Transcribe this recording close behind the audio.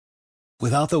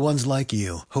Without the ones like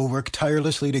you, who work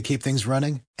tirelessly to keep things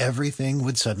running, everything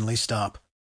would suddenly stop.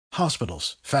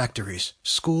 Hospitals, factories,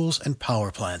 schools, and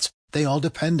power plants, they all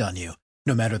depend on you.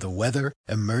 No matter the weather,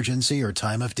 emergency, or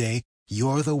time of day,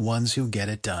 you're the ones who get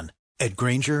it done. At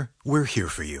Grainger, we're here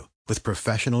for you with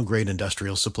professional-grade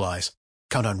industrial supplies.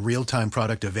 Count on real-time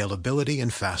product availability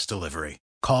and fast delivery.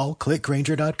 Call,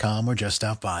 clickgrainger.com, or just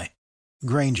stop by.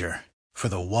 Grainger, for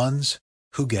the ones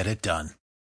who get it done.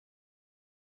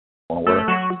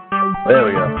 There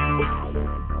we go.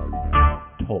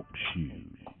 Talk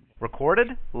shoes. Recorded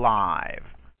live.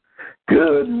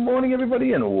 Good morning,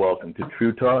 everybody, and welcome to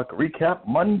True Talk Recap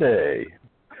Monday.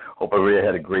 Hope everybody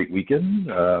had a great weekend.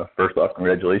 First off,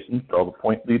 congratulations to all the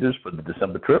point leaders for the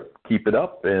December trip. Keep it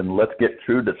up, and let's get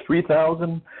through to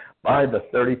 3,000 by the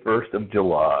 31st of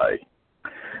July.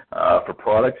 For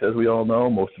products, as we all know,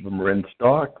 most of them are in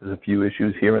stock. There's a few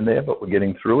issues here and there, but we're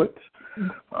getting through it.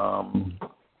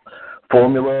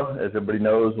 Formula, as everybody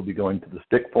knows, will be going to the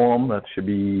stick form. That should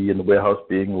be in the warehouse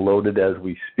being loaded as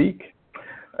we speak.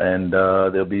 And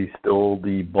there'll be still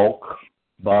the bulk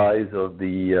buys of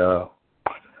the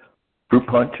fruit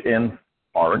punch and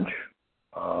orange.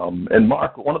 And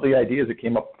Mark, one of the ideas that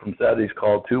came up from Saturday's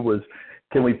call too was,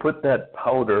 can we put that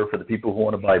powder for the people who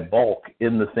want to buy bulk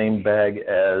in the same bag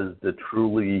as the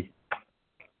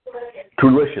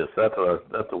Trulicious?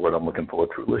 That's the word I'm looking for,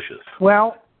 Trulicious.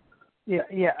 Well,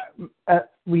 yeah.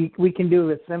 We can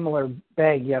do a similar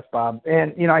bag, yes, Bob.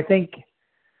 And I think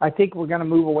we're going to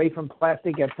move away from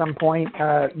plastic at some point.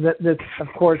 This, of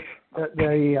course,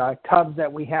 the tubs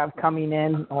that we have coming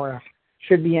in or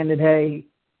should be in today,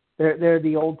 they're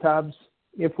the old tubs.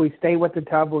 If we stay with the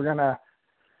tub, we're going to,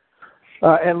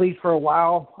 at least for a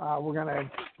while, we're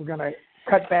going to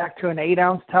cut back to an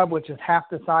 8-ounce tub, which is half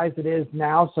the size it is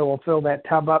now. So we'll fill that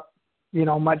tub up,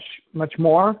 much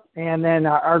more. And then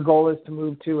our goal is to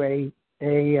move to a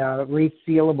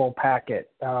resealable packet,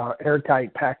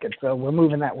 airtight packet. So we're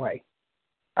moving that way.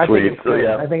 I think it's great.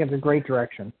 I think it's a great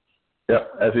direction. Yeah,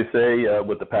 as we say,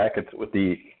 with the packets, with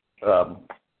the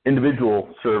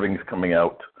individual servings coming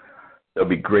out, that'll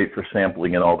be great for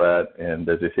sampling and all that. And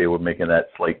as they say, we're making that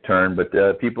slight turn. But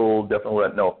people definitely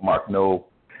let Mark know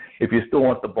if you still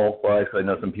want the bulk buys. I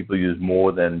know some people use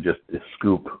more than just a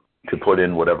scoop to put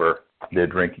in whatever they're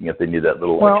drinking if they need that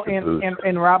little extra boost.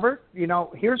 And Robert,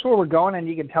 here's where we're going, and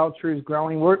you can tell TRU's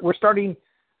growing. We're starting,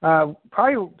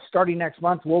 probably starting next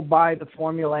month, we'll buy the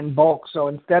formula in bulk. So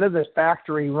instead of this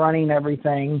factory running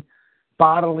everything,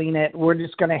 bottling it, we're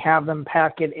just going to have them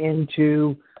pack it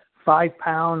into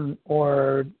 5-pound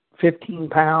or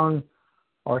 15-pound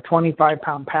or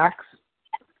 25-pound packs.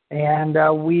 And I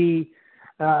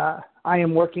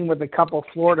am working with a couple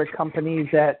Florida companies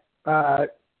that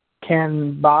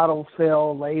can bottle,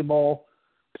 fill, label.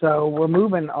 So we're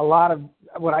moving a lot of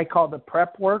what I call the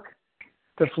prep work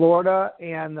to Florida,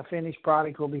 and the finished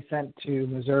product will be sent to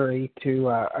Missouri to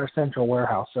our central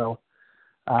warehouse. So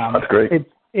that's great.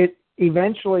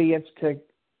 Eventually it's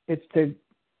to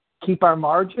keep our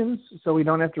margins so we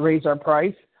don't have to raise our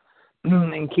price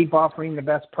and keep offering the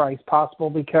best price possible,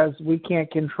 because we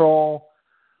can't control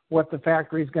what the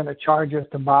factory is going to charge us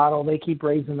to bottle. They keep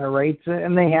raising their rates,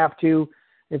 and they have to.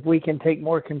 If we can take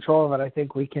more control of it, I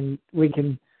think we can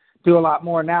do a lot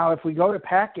more. Now, if we go to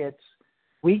packets,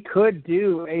 we could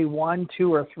do a 1,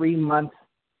 2, or 3 month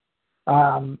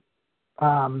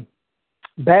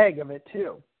bag of it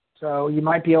too. So you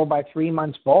might be able to buy 3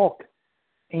 months bulk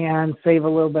and save a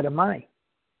little bit of money.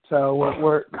 So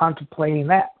we're contemplating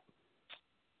that.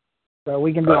 So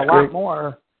we can do a lot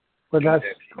more with us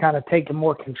kind of taking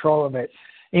more control of it.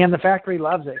 And the factory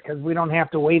loves it because we don't have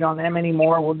to wait on them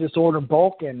anymore. We'll just order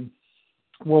bulk and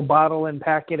we'll bottle and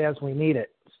pack it as we need it.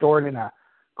 Store it in a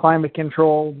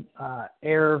climate-controlled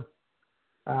air,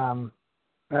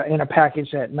 in a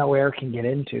package that no air can get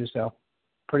into. So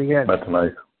pretty good. That's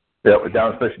nice. Yeah,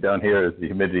 especially down here as the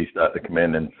humidity starting to come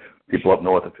in and people up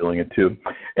north are feeling it too.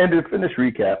 And to finish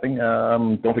recapping,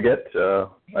 don't forget,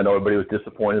 I know everybody was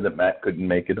disappointed that Matt couldn't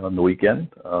make it on the weekend,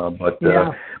 but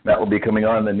Matt will be coming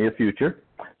on in the near future.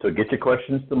 So get your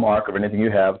questions to Mark or anything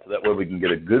you have, so that way we can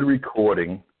get a good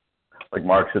recording, like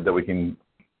Mark said, that we can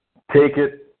take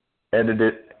it, edit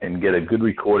it, and get a good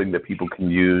recording that people can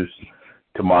use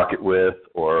to market with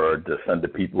or to send to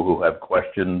people who have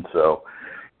questions. So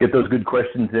get those good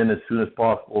questions in as soon as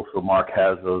possible so Mark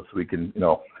has those so we can,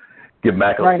 give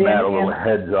Matt a little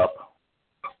heads up.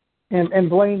 And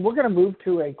Blaine, we're going to move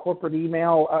to a corporate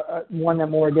email, one that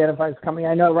more identifies company.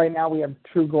 I know right now we have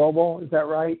True Global. Is that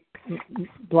right?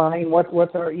 Blaine,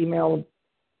 what's our email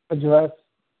address?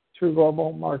 True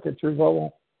Global, Mark at True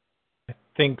Global.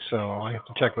 think so. I have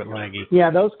to check with Laggy.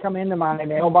 Yeah, those come into my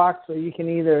mailbox, so you can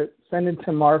either send it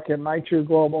to Mark at My True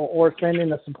Global or send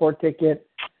in a support ticket.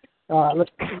 Pardon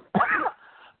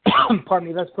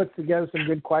me, let's put together some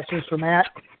good questions for Matt.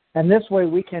 And this way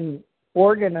we can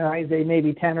organize a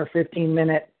maybe 10 or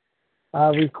 15-minute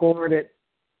recorded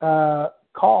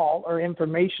call or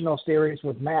informational series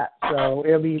with Matt. So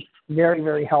it'll be very,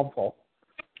 very helpful.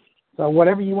 So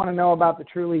whatever you want to know about the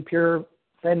Truly Pure,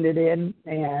 send it in,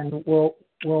 and we'll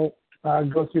go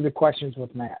through the questions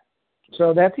with Matt.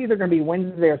 So that's either going to be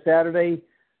Wednesday or Saturday.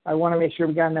 I want to make sure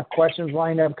we got enough questions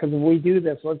lined up, because if we do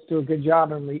this, let's do a good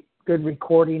job and good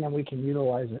recording, and we can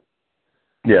utilize it.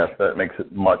 Yes, that makes it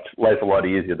life a lot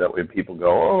easier. That way people go,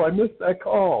 oh, I missed that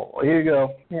call. Well, here you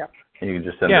go. Yeah. And you can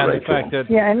just send it right to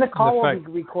them. And the call will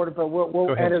be recorded, but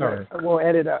we'll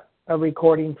edit a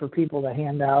recording for people to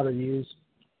hand out or use.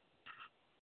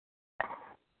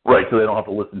 Right, so they don't have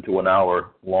to listen to an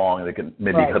hour long. They can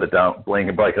maybe cut it down. Blaine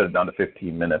can probably cut it down to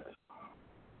 15 minutes.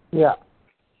 Yeah.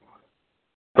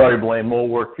 Sorry, Blaine, more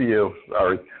work for you.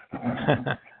 Sorry.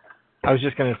 I was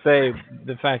just going to say,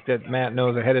 the fact that Matt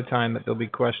knows ahead of time that there'll be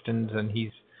questions and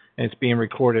it's being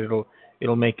recorded,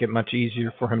 it'll make it much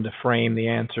easier for him to frame the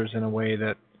answers in a way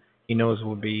that he knows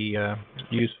will be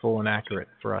useful and accurate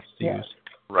for us to use.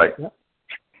 Right. Yep.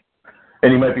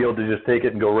 And you might be able to just take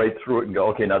it and go right through it and go,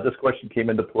 okay, now this question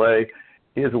came into play.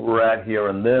 Here's what we're at here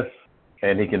in this.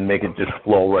 And he can make it just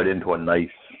flow right into a nice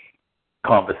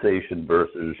conversation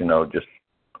versus, just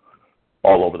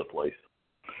all over the place.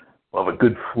 Well, a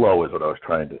good flow is what I was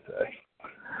trying to say.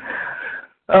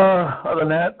 Other than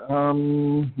that,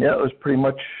 it was pretty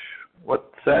much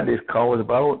what Saturday's call was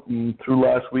about. And through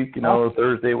last week,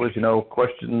 Thursday was,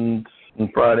 questions,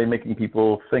 and Friday making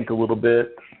people think a little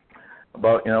bit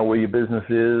about, where your business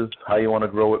is, how you want to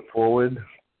grow it forward.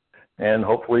 And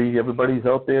hopefully everybody's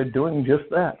out there doing just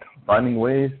that, finding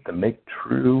ways to make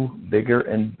TRU bigger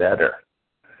and better.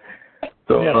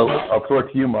 So I'll throw it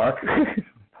to you, Mark.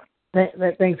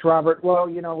 Thanks, Robert. Well,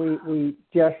 we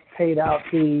just paid out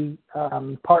the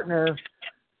partner,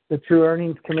 the TRU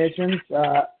earnings commissions,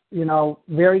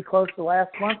 very close to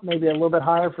last month, maybe a little bit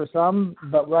higher for some,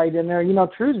 but right in there.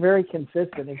 TRU's very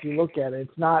consistent if you look at it.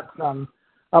 It's not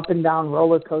up and down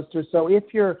roller coaster. So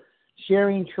if you're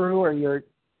sharing TRU or you're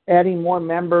adding more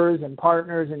members and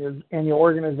partners and your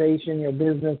organization, your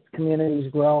business community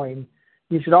is growing,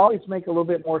 you should always make a little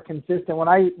bit more consistent. When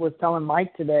I was telling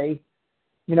Mike today,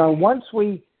 once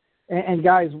we, and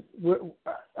guys,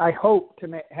 I hope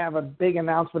to have a big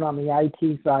announcement on the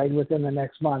IT side within the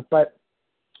next month, but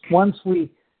once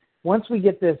we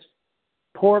get this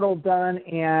portal done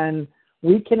and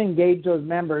we can engage those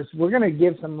members, we're going to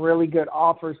give some really good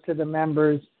offers to the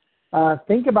members.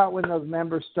 Think about when those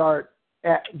members start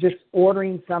just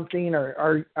ordering something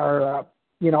or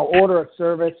order a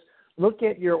service. Look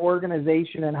at your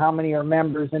organization and how many are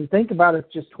members, and think about if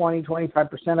just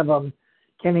 20-25% of them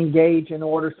can engage and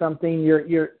order something.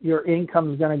 Your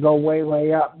income is going to go way,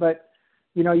 way up. But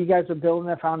you guys are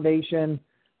building a foundation.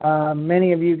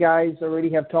 Many of you guys already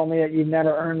have told me that you've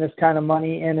never earned this kind of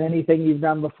money in anything you've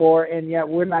done before, and yet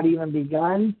we're not even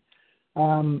begun.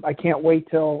 I can't wait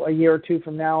till a year or two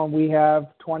from now and we have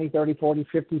 20, 30, 40,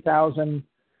 50,000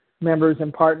 members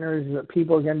and partners.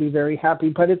 People are going to be very happy,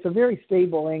 but it's a very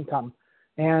stable income.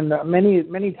 And many,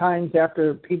 many times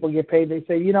after people get paid, they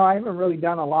say, I haven't really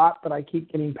done a lot, but I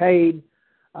keep getting paid.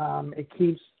 It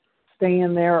keeps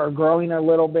staying there or growing a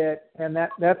little bit, and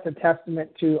that's a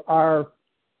testament to our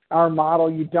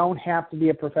model. You don't have to be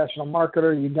a professional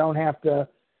marketer. You don't have to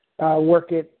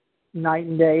work it night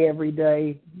and day every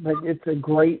day, but it's a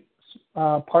great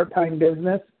part-time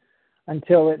business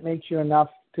until it makes you enough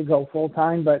to go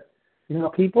full-time. But,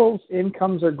 people's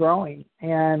incomes are growing,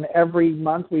 and every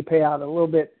month we pay out a little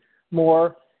bit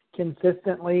more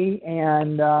consistently,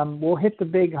 and we'll hit the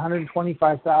big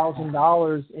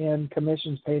 $125,000 in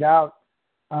commissions paid out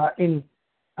in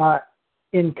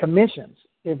commissions.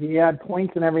 If you add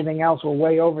points and everything else, we're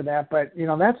way over that. But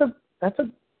that's a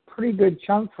pretty good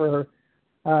chunk for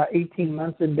 18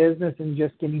 months in business and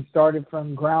just getting started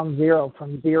from ground zero,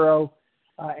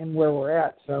 and where we're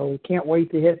at. So can't wait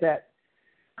to hit that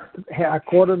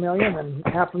 $250,000 and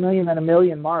 $500,000 and $1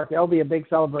 million mark. That'll be a big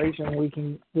celebration. We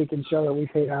can show that we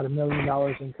paid out $1 million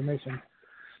in commissions.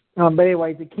 But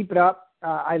anyway, to keep it up,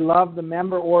 I love the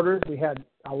member orders. We had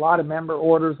a lot of member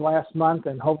orders last month,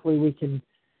 and hopefully we can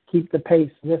keep the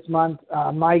pace this month.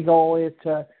 My goal is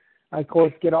to, of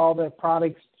course, get all the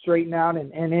products straightened out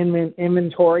and in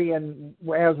inventory. And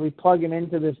as we plug them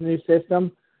into this new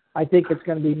system, I think it's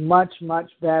going to be much,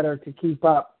 much better to keep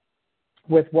up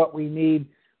with what we need.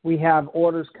 We have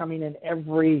orders coming in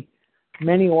every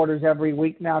many orders every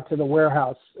week now to the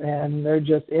warehouse, and they're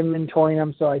just inventorying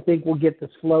them. So I think we'll get the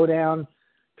flow down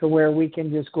to where we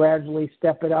can just gradually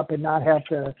step it up and not have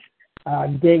to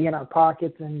dig in our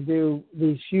pockets and do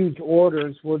these huge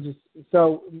orders.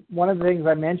 So one of the things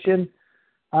I mentioned,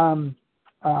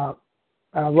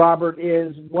 Robert,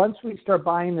 is once we start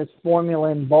buying this formula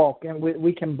in bulk, and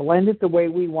we can blend it the way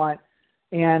we want,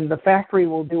 and the factory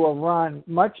will do a run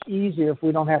much easier if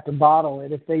we don't have to bottle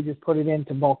it, if they just put it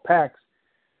into bulk packs.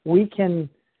 We can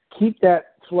keep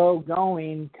that flow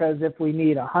going, because if we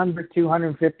need 100,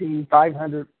 250,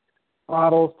 500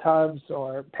 bottles, tubs,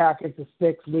 or packets of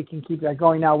sticks, we can keep that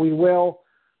going. Now, we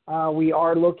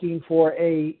are looking for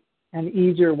an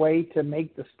easier way to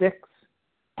make the sticks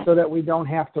so that we don't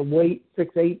have to wait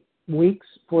 6-8 weeks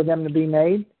for them to be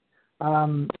made.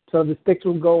 So the sticks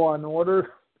will go on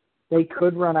order. They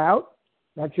could run out.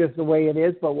 That's just the way it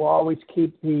is, but we'll always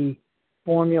keep the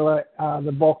formula,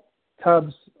 the bulk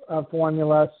tubs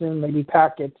formula, soon maybe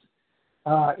packets,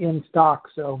 in stock.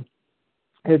 So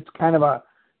it's kind of a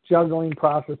juggling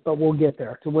process, but we'll get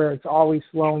there to where it's always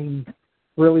flowing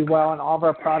really well, and all of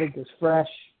our product is fresh.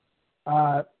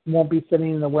 Won't be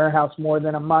sitting in the warehouse more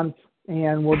than a month,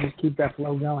 and we'll just keep that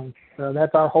flow going. So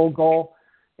that's our whole goal,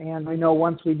 and I know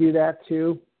once we do that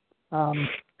too,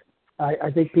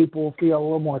 I think people will feel a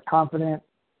little more confident.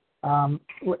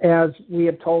 As we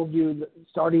have told you,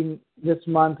 starting this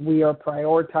month, we are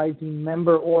prioritizing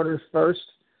member orders first.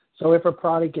 So if a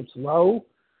product gets low,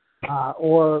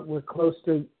 or we're close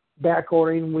to back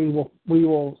ordering, we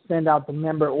will send out the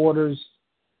member orders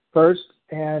first,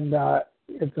 and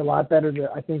it's a lot better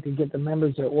I think to get the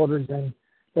members their orders than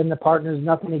the partners.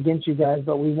 Nothing against you guys,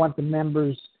 but we want the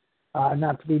members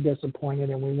not to be disappointed,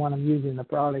 and we want them using the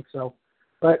product. So,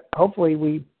 but hopefully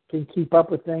we can keep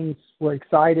up with things. We're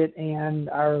excited, and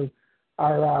our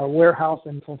warehouse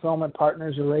and fulfillment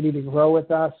partners are ready to grow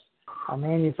with us. Our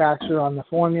manufacturer on the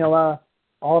formula,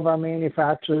 all of our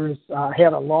manufacturers. I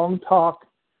had a long talk.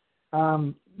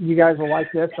 You guys will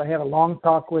like this. I had a long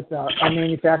talk with a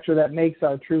manufacturer that makes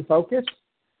our TRU Focus,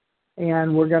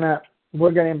 and we're gonna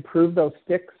improve those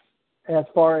sticks as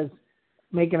far as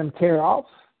making them tear off.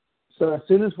 So as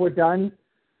soon as we're done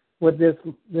with this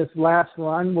last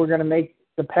run, we're gonna make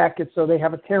the packets so they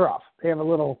have a tear off. They have a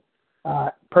little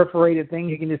perforated thing.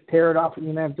 You can just tear it off, and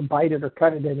you don't have to bite it or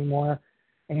cut it anymore.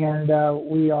 And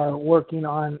we are working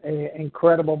on an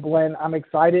incredible blend. I'm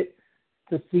excited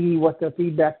to see what the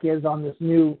feedback is on this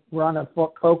new run of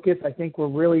Focus. I think we're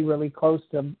really, really close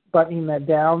to buttoning that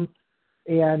down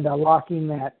and locking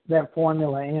that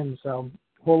formula in. So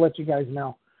we'll let you guys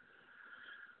know.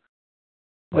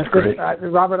 That's great.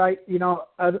 Robert, I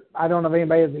don't know if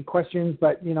anybody has any questions,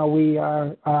 but, we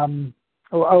are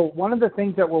one of the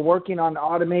things that we're working on to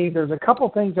automate, there's a couple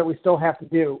things that we still have to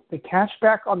do. The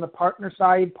cashback on the partner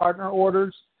side, partner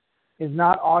orders, is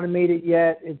not automated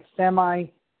yet. It's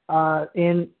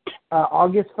in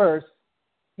August 1st.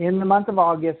 In the month of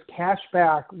August,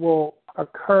 cashback will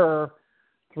occur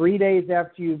 3 days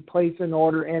after you place an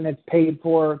order and it's paid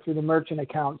for through the merchant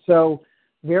account. So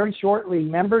very shortly,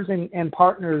 members and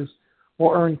partners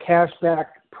will earn cashback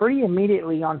pretty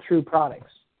immediately on TRU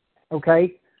products.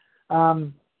 Okay?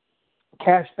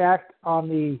 Cashback on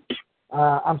the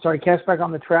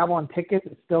travel and tickets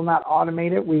is still not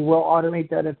automated. We will automate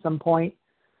that at some point.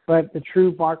 But the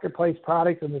TRU marketplace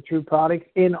products and the TRU products,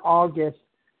 in August,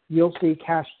 you'll see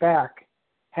cashback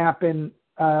happen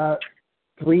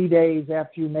 3 days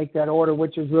after you make that order,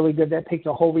 which is really good. That takes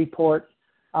a whole report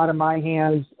out of my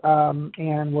hands,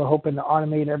 and we're hoping to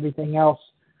automate everything else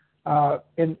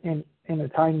in a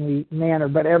timely manner.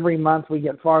 But every month we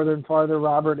get farther and farther,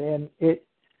 Robert, and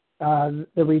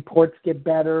the reports get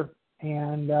better,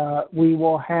 and we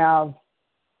will have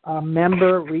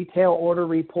member retail order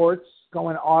reports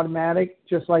going automatic,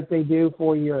 just like they do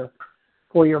for your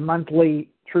monthly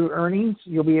TRU earnings.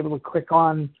 You'll be able to click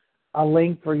on a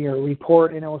link for your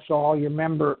report, and it will show all your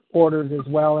member orders as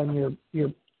well, and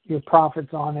your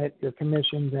profits on it, your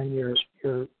commissions, and your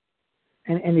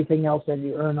and anything else that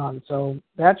you earn on. So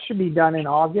that should be done in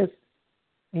August,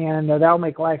 and that'll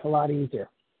make life a lot easier.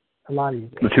 A lot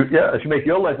easier. It should make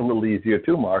your life a little easier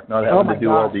too, Mark, not having to do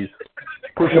all these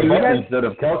push a button instead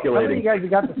of calculating. Some of you guys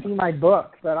have got to see my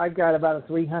book, but I've got about a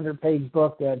 300-page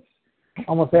book that's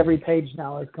almost every page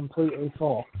now is completely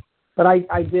full. But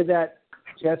I did that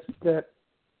just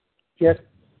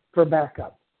for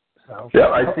backup. So yeah,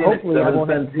 I see it. 7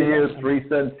 cents here, 3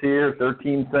 cents here,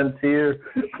 13 cents here.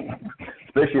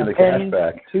 Especially in the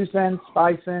cashback. 2 cents,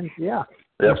 5 cents, yeah.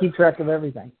 Yep. Keep track of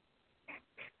everything.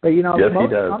 But yes,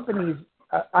 most companies.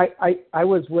 I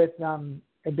was with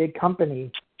a big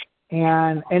company,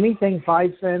 and anything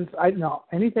 5 cents,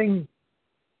 anything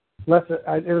less,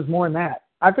 it was more than that.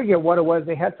 I forget what it was.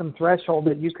 They had some threshold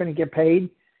that you couldn't get paid,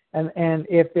 and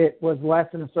if it was less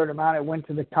than a certain amount, it went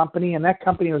to the company, and that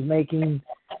company was making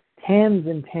tens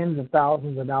and tens of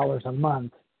thousands of dollars a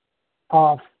month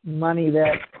off money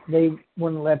that they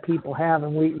wouldn't let people have,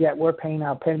 and we're paying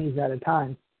out pennies at a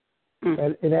time.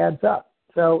 It adds up.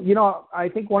 So, I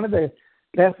think one of the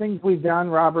best things we've done,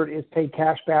 Robert, is pay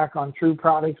cash back on TRU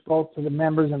products, both to the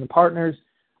members and the partners.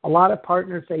 A lot of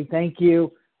partners say thank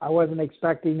you. I wasn't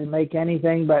expecting to make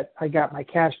anything, but I got my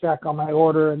cash back on my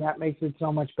order, and that makes it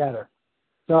so much better.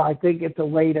 So I think it's a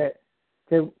way to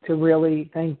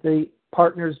really thank the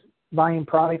partners buying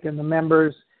product and the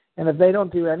members. And if they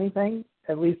don't do anything,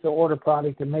 at least they'll order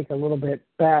product and make a little bit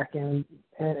back. And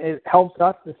it helps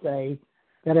us to say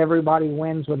that everybody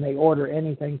wins when they order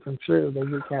anything from TRU. They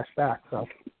get cash back. So.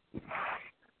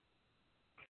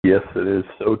 Yes, it is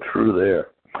so true there.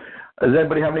 Does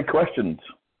anybody have any questions?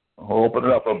 I'll open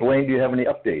it up. Blaine, do you have any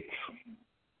updates?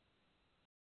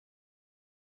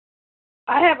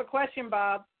 I have a question,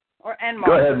 Bob, and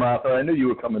Mark. Go ahead, Martha. I knew you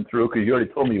were coming through because you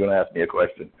already told me you were going to ask me a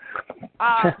question.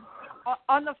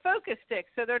 On the focus sticks,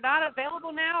 so they're not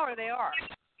available now, or they are?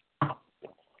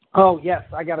 Oh yes,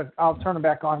 I'll turn them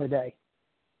back on today.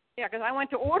 Yeah, because I went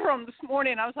to order them this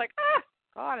morning, and I was like,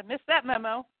 God, I missed that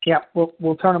memo. Yeah,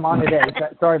 we'll turn them on today.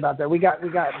 Sorry about that. We got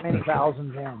many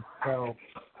thousands in, so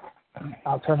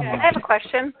I'll turn them on. I have a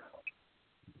question.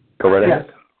 Go right ahead.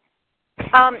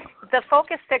 Yes. The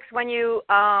focus sticks, when you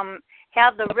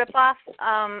have the rip-off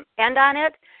end on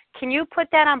it, can you put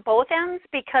that on both ends?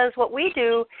 Because what we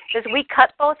do is we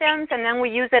cut both ends, and then we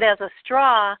use it as a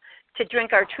straw to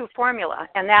drink our TRU formula,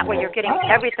 and that way you're getting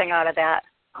everything out of that.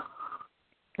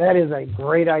 That is a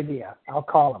great idea. I'll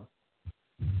call them.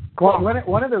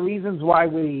 One of the reasons why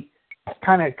we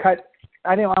kind of cut,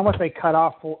 I want to say cut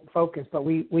off focus, but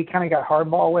we kind of got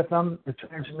hardball with them. They're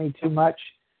charging me too much.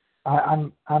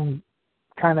 I'm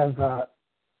kind of,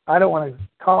 I don't want to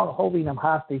call it holding them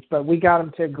hostage, but we got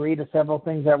them to agree to several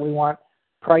things that we want: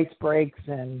 price breaks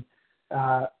and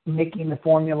making the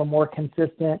formula more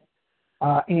consistent,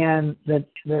 and the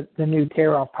new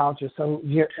tear-off pouches. So,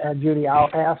 Judy, I'll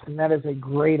ask, and that is a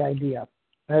great idea.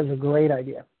 That is a great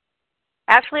idea.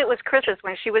 Actually, it was Chris's.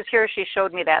 When she was here, she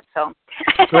showed me that. So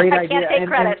great I idea. can't take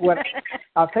credit.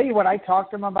 I'll tell you what I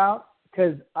talked to them about,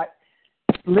 because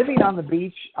living on the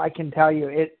beach, I can tell you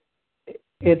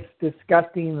it's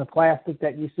disgusting, the plastic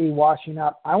that you see washing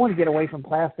up. I want to get away from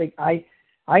plastic. I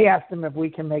asked them if we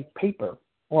can make paper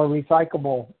or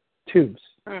recyclable tubes,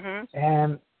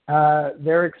 and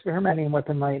they're experimenting with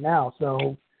them right now.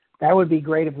 So that would be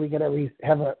great if we could at least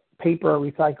have a paper or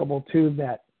recyclable tube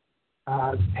that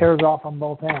tears off on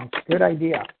both ends. Good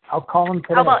idea. I'll call them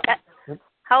today.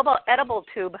 How about edible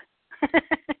tube?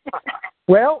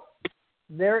 Well,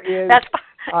 there is.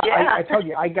 I told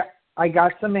you I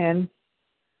got some in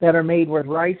that are made with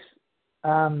rice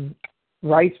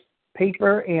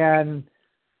paper, and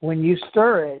when you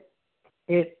stir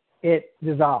it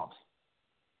dissolves.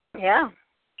 Yeah.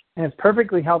 And it's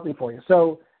perfectly healthy for you.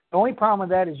 So the only problem with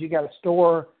that is you got to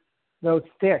store those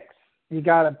sticks. You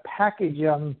got to package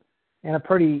them in a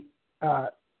pretty,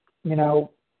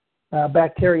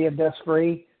 bacteria dust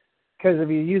free, because if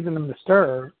you're using them to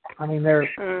stir, I mean,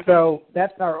 so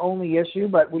that's our only issue,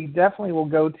 but we definitely will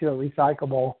go to a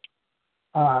recyclable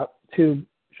tube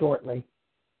shortly.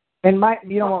 And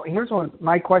here's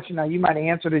my question. Now, you might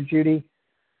answer it, Judy.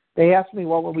 They asked me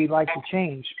what would we like to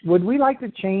change. Would we like to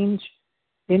change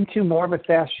into more of a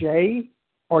sachet,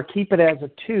 or keep it as a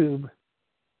tube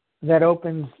that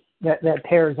opens, that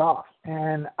tears off?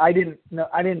 And I didn't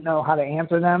know how to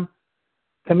answer them.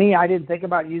 To me, I didn't think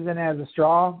about using it as a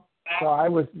straw, so I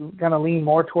was going to lean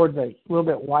more towards a little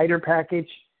bit wider package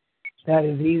that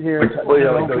is easier to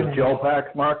like those gel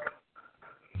packs, Mark?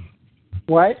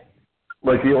 What?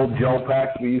 Like the old gel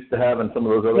packs we used to have in some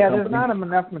of those other companies? There's not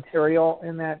enough material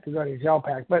in that to go to a gel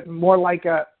pack, but more like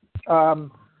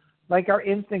like our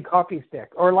instant coffee stick,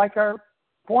 or like our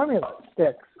formula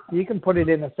sticks. You can put it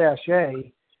in a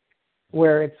sachet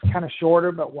where it's kind of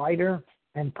shorter but wider,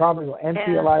 and probably will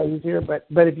empty a lot easier. But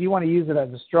if you want to use it as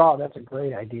a straw, that's a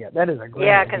great idea. That is a great idea.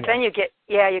 Yeah, because then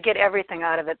you get everything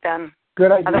out of it then.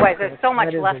 Good idea. Otherwise, there's so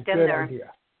much left in there.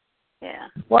 Idea. Yeah.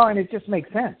 Well, and it just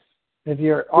makes sense. If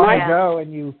you're on the go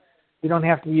and you don't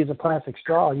have to use a plastic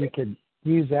straw, you could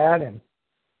use that, and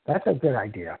that's a good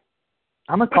idea.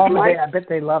 I'm going to call them today. I bet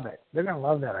they love it. They're going to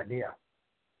love that idea.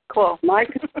 Cool. My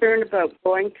concern about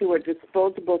going to a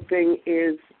disposable thing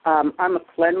is I'm a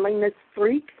cleanliness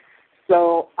freak,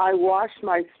 so I wash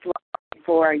my straws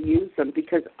before I use them,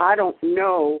 because I don't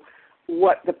know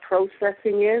what the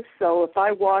processing is. So if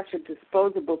I wash a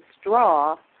disposable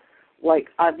straw, like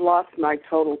I've lost my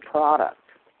total product.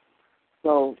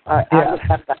 So I would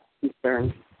have that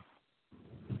concern.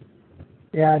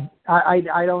 Yeah, I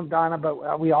don't, Donna,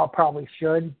 but we all probably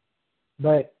should.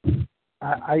 But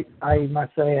I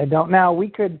must say I don't. Now we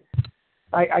could,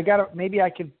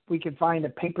 we could find a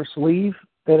paper sleeve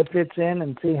that it fits in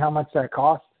and see how much that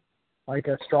costs, like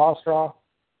a straw,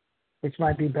 which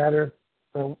might be better.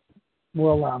 So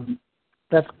we'll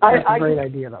that's a great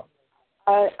idea though.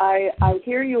 I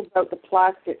hear you about the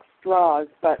plastic straws,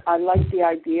 but I like the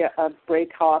idea of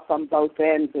break off on both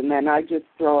ends and then I just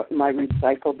throw it in my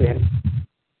recycle bin.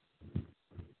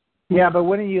 Yeah, but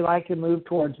wouldn't you like to move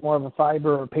towards more of a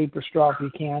fiber or paper straw if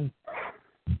you can?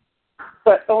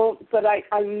 But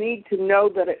I need to know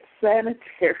that it's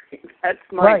sanitary. That's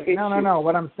my issue. No.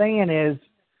 What I'm saying is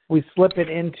we slip it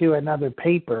into another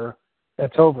paper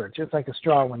that's over it, just like a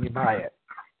straw when you buy it,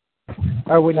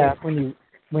 or when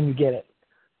you get it.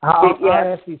 I'll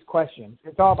ask these questions.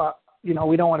 It's all about, we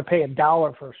don't want to pay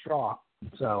 $1 for a straw.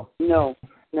 So no.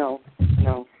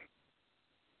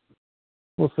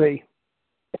 We'll see.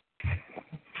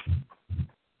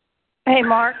 Hey,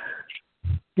 Mark.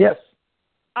 Yes.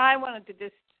 I wanted to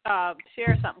just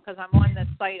share something because I'm on this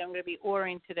site I'm going to be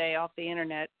ordering today off the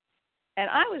internet, and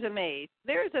I was amazed.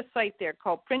 There's a site there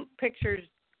called Print Pictures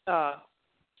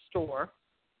Store.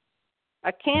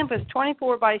 A canvas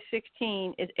 24 by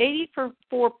 16 is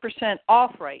 84%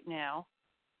 off right now,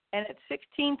 and it's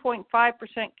 16.5%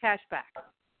 cash back.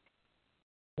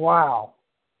 Wow.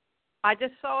 I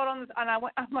just saw it on, and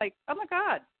I'm like, oh my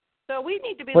God. So we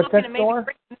need to be What's looking that at maybe store?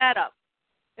 bringing that up.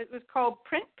 It was called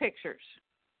Print Pictures.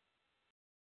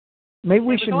 Maybe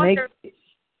we should make.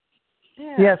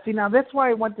 Yeah. See, now that's why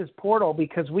I want this portal,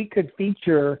 because we could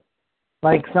feature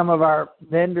like some of our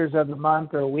vendors of the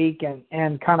month or week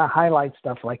and kind of highlight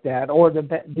stuff like that, or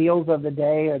the deals of the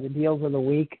day or the deals of the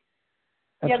week.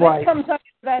 That's why.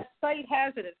 That site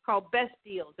has it. It's called Best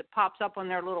Deals. It pops up on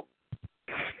their little.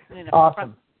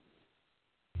 Awesome.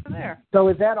 There. So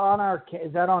is that on our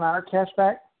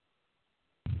cashback?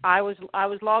 I was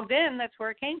logged in. That's where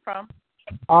it came from.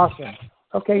 Awesome.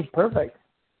 Okay, perfect.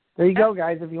 There you go,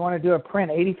 guys. If you want to do a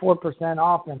print, 84%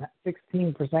 off and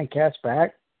 16% cash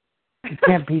back, you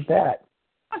can't beat that.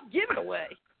 I'll give it away.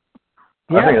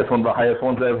 Yeah. I think that's one of the highest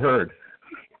ones I've heard.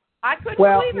 I couldn't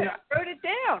believe it. I wrote it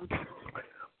down.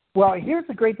 Well, here's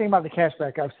the great thing about the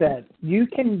cashback. I've said you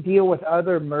can deal with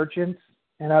other merchants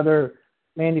and other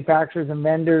manufacturers and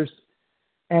vendors,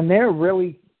 and they're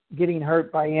really getting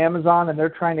hurt by Amazon, and they're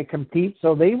trying to compete,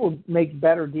 so they will make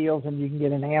better deals than you can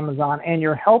get in Amazon, and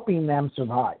you're helping them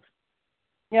survive.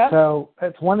 Yeah. So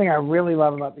that's one thing I really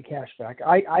love about the cashback.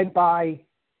 I buy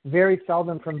very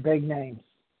seldom from big names.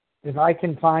 If I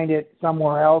can find it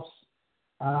somewhere else,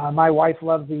 my wife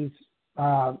loves these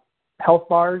health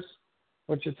bars,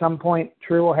 which at some point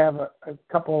TRU will have a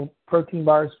couple protein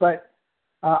bars, but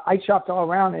I shopped all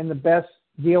around, and the best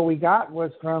deal we got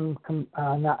was from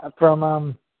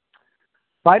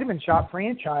Vitamin Shop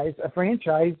franchise, a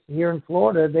franchise here in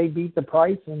Florida. They beat the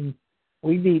price, and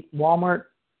we beat Walmart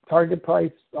Target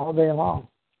price all day long,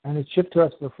 and it's shipped to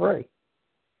us for free.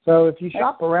 So if you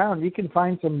shop around, you can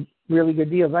find some really good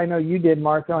deals. I know you did,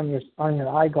 Martha, on your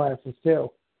eyeglasses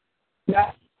too.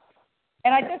 Yeah.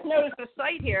 And I just noticed the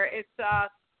site here. It's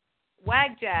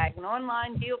WagJag, an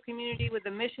online deal community with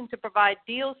a mission to provide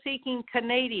deal-seeking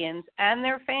Canadians and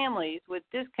their families with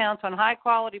discounts on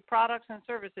high-quality products and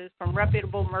services from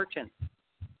reputable merchants.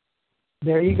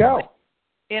 There you go.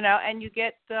 And you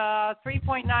get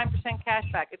 3.9% cash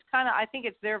back. It's I think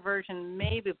it's their version,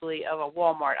 maybe of a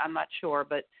Walmart. I'm not sure,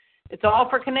 but it's all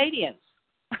for Canadians.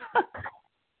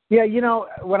 Yeah,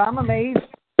 what I'm amazed,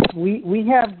 we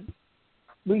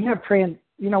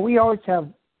always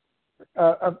have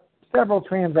several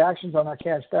transactions on our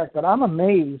cash back, but I'm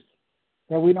amazed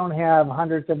that we don't have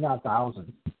hundreds, if not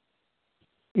thousands.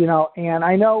 And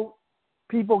I know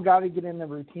people got to get in the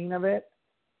routine of it,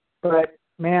 but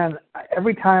man,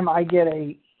 every time I get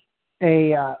a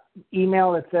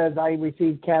email that says I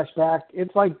received cash back,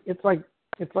 it's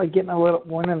like getting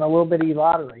winning a little bitty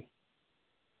lottery.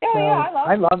 Yeah, so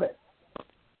I love it.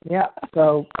 Yeah.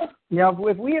 So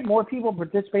if we had more people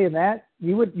participate in that,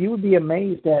 you would be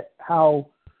amazed at how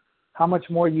much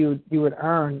more you would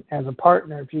earn as a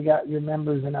partner if you got your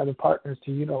members and other partners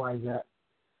to utilize that.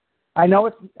 I know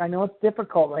it's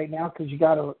difficult right now because you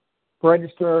got to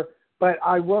register, but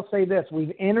I will say this: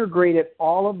 we've integrated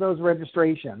all of those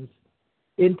registrations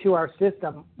into our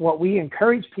system. What we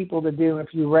encourage people to do,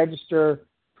 if you register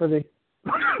for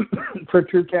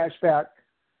TRU Cashback,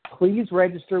 please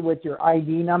register with your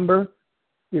ID number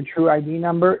your True ID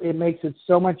number, it makes it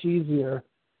so much easier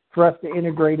for us to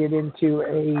integrate it into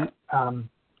a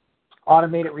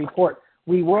automated report.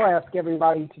 We will ask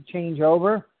everybody to change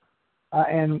over,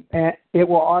 and it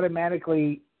will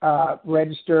automatically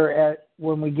register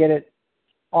when we get it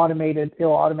automated. It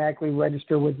will automatically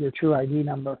register with your True ID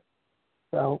number.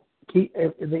 So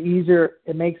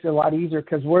it makes it a lot easier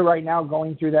because we're right now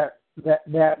going through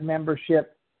that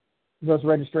membership, those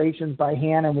registrations by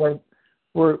hand, and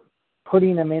we're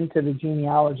putting them into the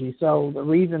genealogy. So the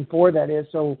reason for that is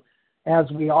so as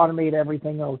we automate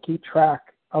everything, it'll keep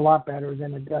track a lot better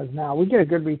than it does now. We get a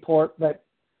good report, but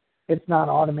it's not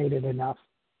automated enough.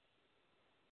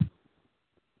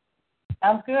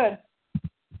 Sounds good.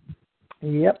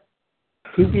 Yep.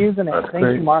 Keep using it. That's Thank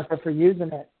great. you, Martha, for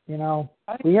using it.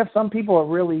 We have some people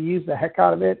that really use the heck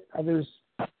out of it. Others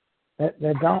that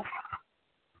don't.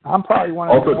 I'm probably one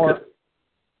of the more.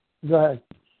 Go ahead.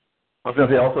 I was going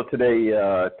to say also today,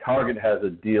 Target has a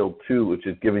deal too, which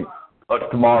is giving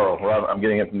tomorrow. I'm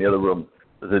getting it from the other room.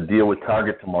 There's a deal with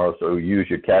Target tomorrow, so use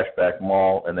your cashback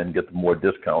mall and then get the more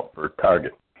discount for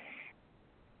Target.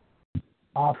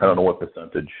 Awesome. I don't know what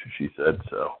percentage she said,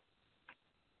 so.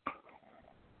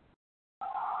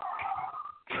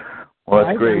 Well,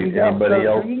 that's great. Anybody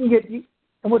else? You can get,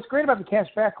 and what's great about the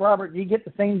cashback, Robert, you get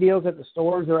the same deals at the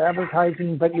stores or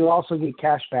advertising, but you also get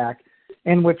cashback.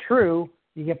 And with TRU,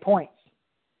 you get points.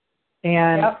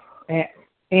 And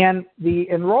and the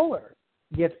enroller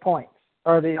gets points.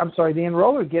 The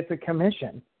enroller gets a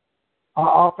commission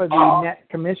off of the net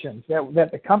commissions that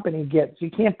the company gets.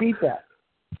 You can't beat that.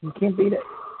 You can't beat it.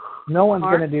 No one's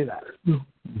going to do that.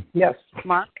 Yes.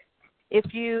 Mark,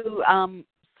 if you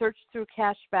search through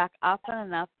cashback often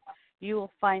enough, you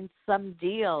will find some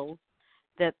deals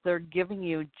that they're giving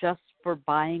you just for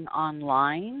buying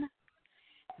online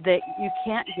that you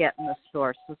can't get in the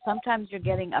store. So sometimes you're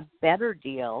getting a better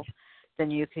deal than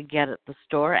you could get at the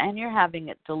store, and you're having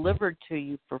it delivered to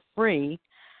you for free.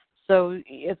 So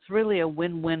it's really a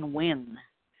win-win-win.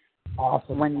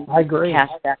 Awesome. I agree.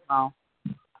 Cashback mall.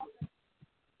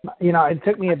 It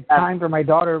took me a time for my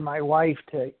daughter and my wife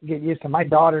to get used to. My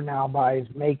daughter now buys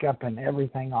makeup and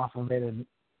everything off of it, and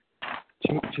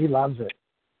she loves it.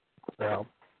 So,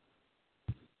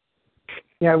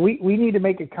 yeah, we need to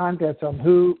make a contest on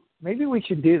who. Maybe we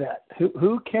should do that.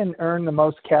 Who can earn the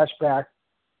most cash back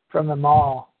from the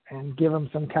mall and give them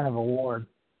some kind of award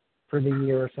for the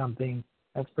year or something.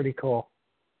 That's pretty cool.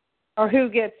 Or who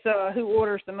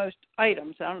orders the most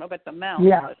items? I don't know about the amount.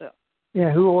 Yeah,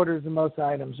 who orders the most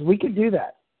items? We could do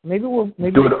that. Maybe we'll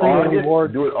do it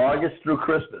August through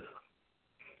Christmas.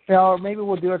 Yeah, or maybe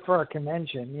we'll do it for our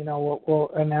convention.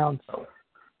 We'll announce.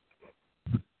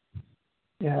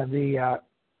 Yeah,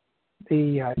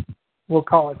 we'll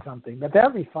call it something, but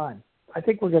that'd be fun. I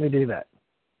think we're going to do that.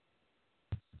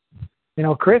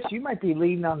 Chris, you might be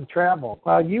leading on the travel.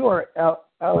 Well, you are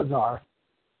Elazar.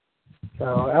 So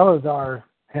Elazar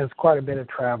has quite a bit of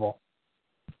travel.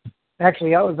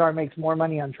 Actually, Elazar makes more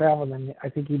money on travel than I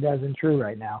think he does in TRU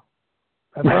right now.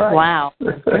 That's all right. Wow.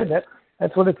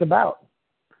 That's what it's about.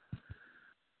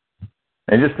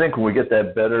 And just think, when we get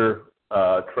that better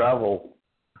travel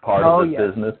part of the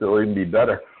business, it'll even be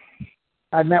better.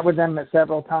 I've met with them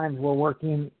several times. We're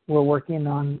working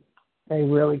on a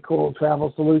really cool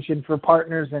travel solution for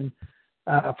partners and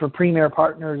for Premier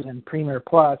partners and Premier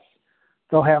Plus.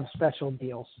 They'll have special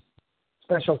deals,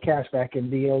 special cashback and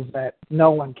deals that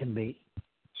no one can beat.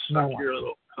 No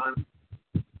one.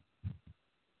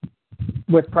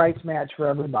 With price match for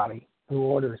everybody who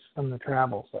orders from the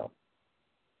travel. So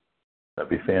that'd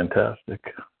be fantastic.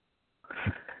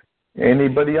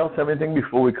 Anybody else have anything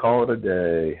before we call it a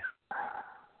day?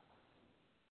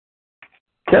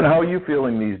 Ken, how are you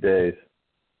feeling these days?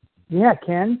 Yeah,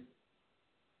 Ken.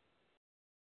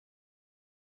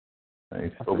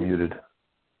 He's still muted.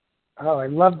 Oh,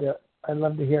 I'd love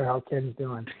to hear how Ken's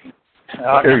doing.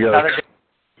 Here you go.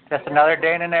 Just another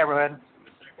day in the neighborhood.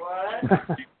 What?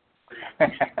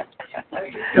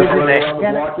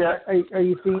 Ken,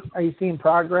 are you seeing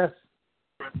progress?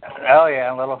 Oh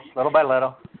yeah, little by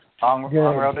little. Long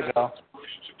road to go.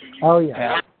 Oh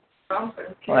yeah.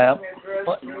 Well,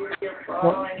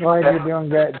 you're doing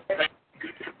good.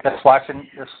 Just watching,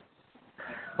 just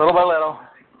little by little.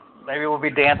 Maybe we'll be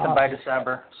dancing by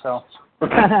December. So.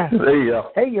 There you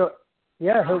go. Hey,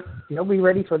 he'll be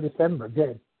ready for December.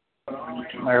 Good.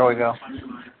 There we go.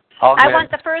 All good. I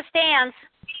want the first dance.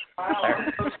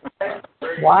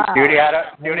 Wow. Judy, I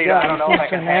don't know if I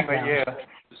can hang with you.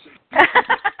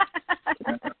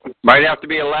 Might have to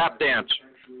be a lap dance.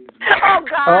 Oh,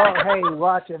 God. Oh, hey,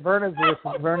 watch it. Vernon's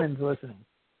listening.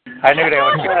 I knew they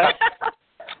would.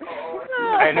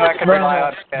 I knew I could rely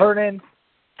on Ken. Vernon.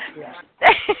 Yeah.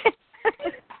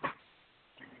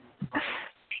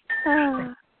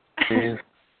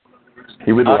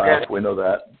 He would laugh. We know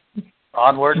that.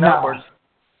 Onward and upward.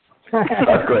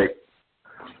 That's great.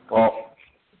 Well,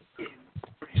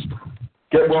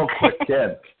 get well quick,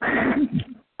 Ken.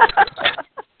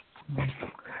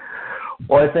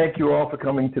 Well, I thank you all for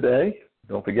coming today.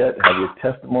 Don't forget, have your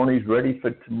testimonies ready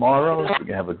for tomorrow. We're going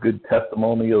to have a good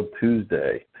testimonial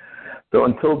Tuesday. So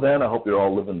until then, I hope you're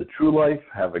all living the true life.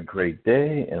 Have a great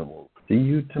day, and we'll see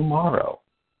you tomorrow.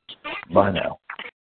 Bye now.